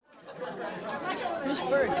This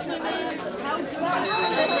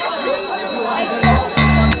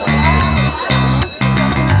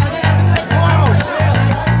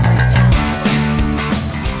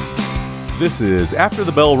is After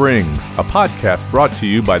the Bell Rings, a podcast brought to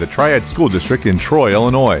you by the Triad School District in Troy,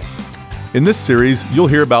 Illinois. In this series, you'll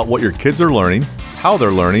hear about what your kids are learning, how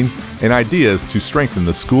they're learning, and ideas to strengthen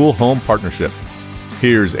the school-home partnership.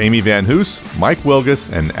 Here's Amy Van Hoos, Mike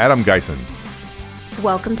Wilgus, and Adam Geisen.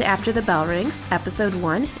 Welcome to After the Bell Rings, Episode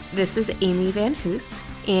 1. This is Amy Van Hoos,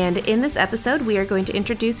 and in this episode, we are going to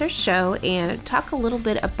introduce our show and talk a little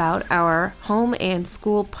bit about our home and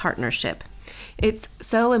school partnership. It's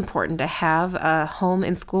so important to have a home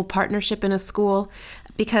and school partnership in a school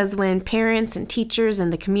because when parents and teachers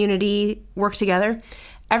and the community work together,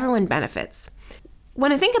 everyone benefits.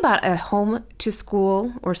 When I think about a home to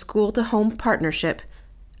school or school to home partnership,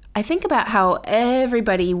 I think about how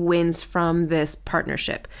everybody wins from this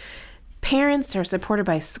partnership. Parents are supported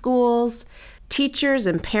by schools, teachers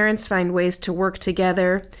and parents find ways to work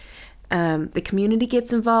together. The community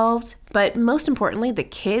gets involved, but most importantly, the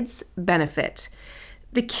kids benefit.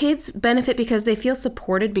 The kids benefit because they feel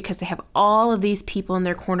supported because they have all of these people in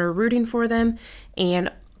their corner rooting for them,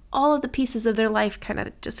 and all of the pieces of their life kind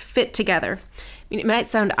of just fit together. I mean, it might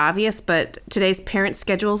sound obvious, but today's parent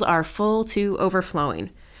schedules are full to overflowing.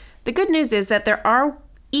 The good news is that there are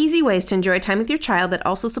easy ways to enjoy time with your child that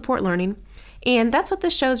also support learning, and that's what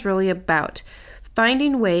this show is really about,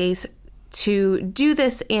 finding ways to do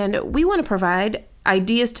this, and we want to provide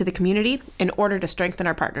ideas to the community in order to strengthen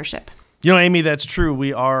our partnership. You know, Amy, that's true.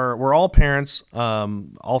 We're all parents.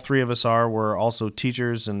 All three of us are. We're also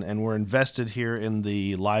teachers, and we're invested here in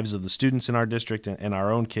the lives of the students in our district and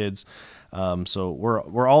our own kids. So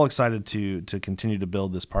we're all excited to continue to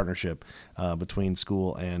build this partnership between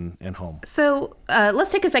school and home. So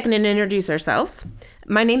let's take a second and introduce ourselves.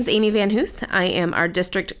 My name's Amy Van Hoos. I am our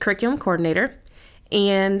district curriculum coordinator.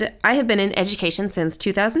 And I have been in education since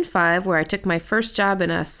 2005, where I took my first job in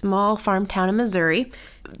a small farm town in Missouri.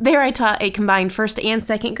 There I taught a combined first and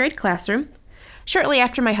second grade classroom. Shortly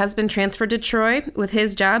after, my husband transferred to Troy with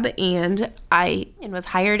his job, and I was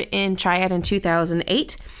hired in Triad in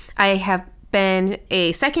 2008. I have been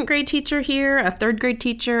a second grade teacher here, a third grade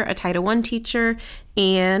teacher, a Title I teacher,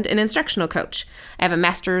 and an instructional coach. I have a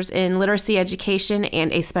master's in literacy education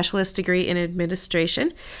and a specialist degree in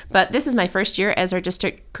administration. But this is my first year as our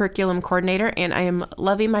district curriculum coordinator, and I am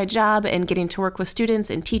loving my job and getting to work with students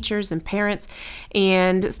and teachers and parents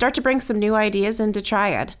and start to bring some new ideas into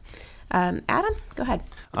Triad. Adam, go ahead.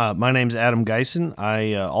 My name's Adam Geisen.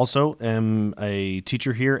 I also am a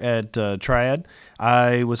teacher here at Triad.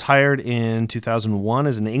 I was hired in 2001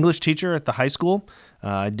 as an English teacher at the high school.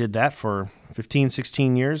 I did that for 15,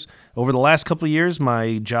 16 years. Over the last couple of years,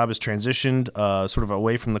 my job has transitioned sort of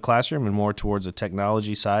away from the classroom and more towards a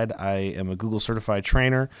technology side. I am a Google certified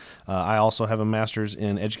trainer. I also have a master's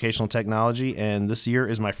in educational technology, and this year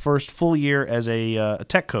is my first full year as a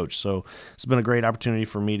tech coach. So it's been a great opportunity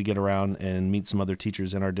for me to get around and meet some other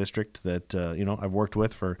teachers in our district that I've worked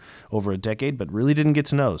with for over a decade, but really didn't get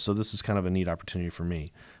to know. So this is kind of a neat opportunity for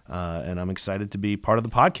me. And I'm excited to be part of the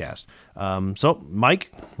podcast. So,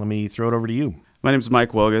 Mike, let me throw it over to you. My name is Mike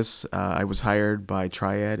Wilgus. I was hired by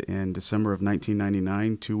Triad in December of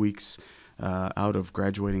 1999, 2 weeks out of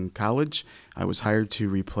graduating college. I was hired to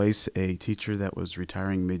replace a teacher that was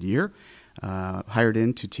retiring mid-year. Hired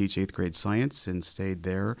in to teach 8th grade science and stayed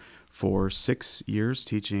there for 6 years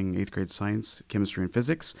teaching 8th grade science, chemistry, and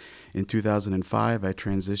physics. In 2005, I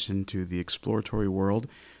transitioned to the exploratory world,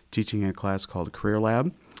 teaching a class called Career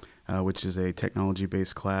Lab, which is a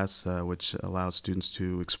technology-based class which allows students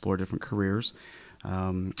to explore different careers.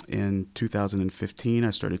 In 2015, I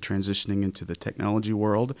started transitioning into the technology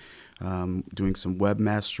world, doing some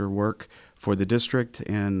webmaster work for the district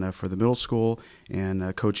and for the middle school,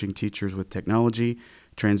 and coaching teachers with technology.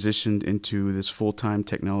 Transitioned into this full-time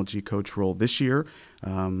technology coach role this year.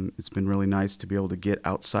 It's been really nice to be able to get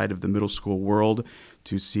outside of the middle school world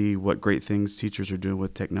to see what great things teachers are doing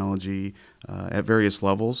with technology at various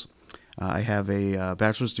levels. I have a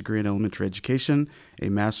bachelor's degree in elementary education, a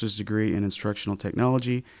master's degree in instructional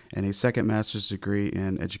technology, and a second master's degree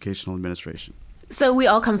in educational administration. So we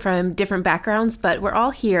all come from different backgrounds, but we're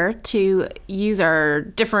all here to use our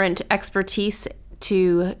different expertise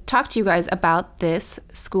to talk to you guys about this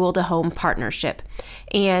school-to-home partnership.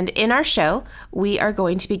 And in our show, we are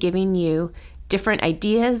going to be giving you different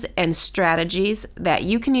ideas and strategies that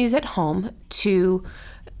you can use at home to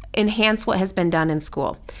enhance what has been done in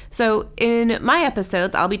school. So in my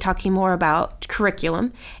episodes, I'll be talking more about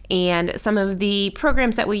curriculum and some of the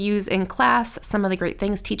programs that we use in class, some of the great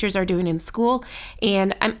things teachers are doing in school.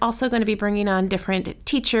 And I'm also going to be bringing on different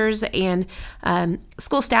teachers and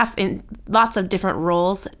school staff in lots of different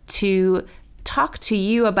roles to talk to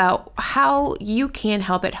you about how you can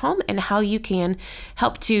help at home and how you can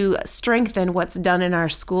help to strengthen what's done in our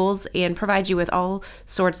schools and provide you with all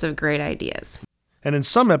sorts of great ideas. And in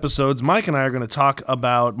some episodes, Mike and I are going to talk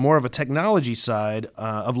about more of a technology side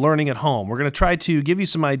of learning at home. We're going to try to give you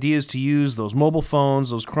some ideas to use those mobile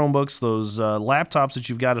phones, those Chromebooks, those laptops that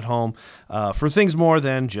you've got at home for things more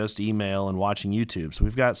than just email and watching YouTube. So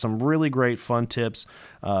we've got some really great fun tips,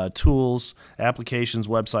 tools, applications,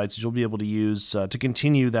 websites that you'll be able to use to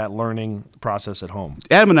continue that learning process at home.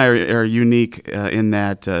 Adam and I are unique in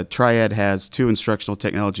that Triad has 2 instructional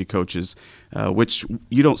technology coaches, which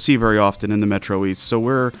you don't see very often in the Metro East. So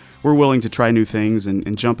we're willing to try new things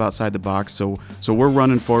and jump outside the box. So we're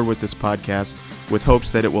running forward with this podcast with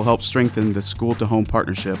hopes that it will help strengthen the school-to-home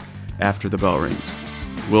partnership after the bell rings.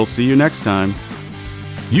 We'll see you next time.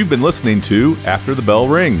 You've been listening to After the Bell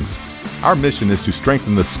Rings. Our mission is to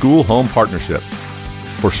strengthen the school-home partnership.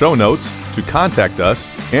 For show notes, to contact us,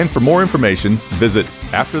 and for more information, visit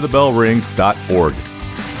afterthebellrings.org.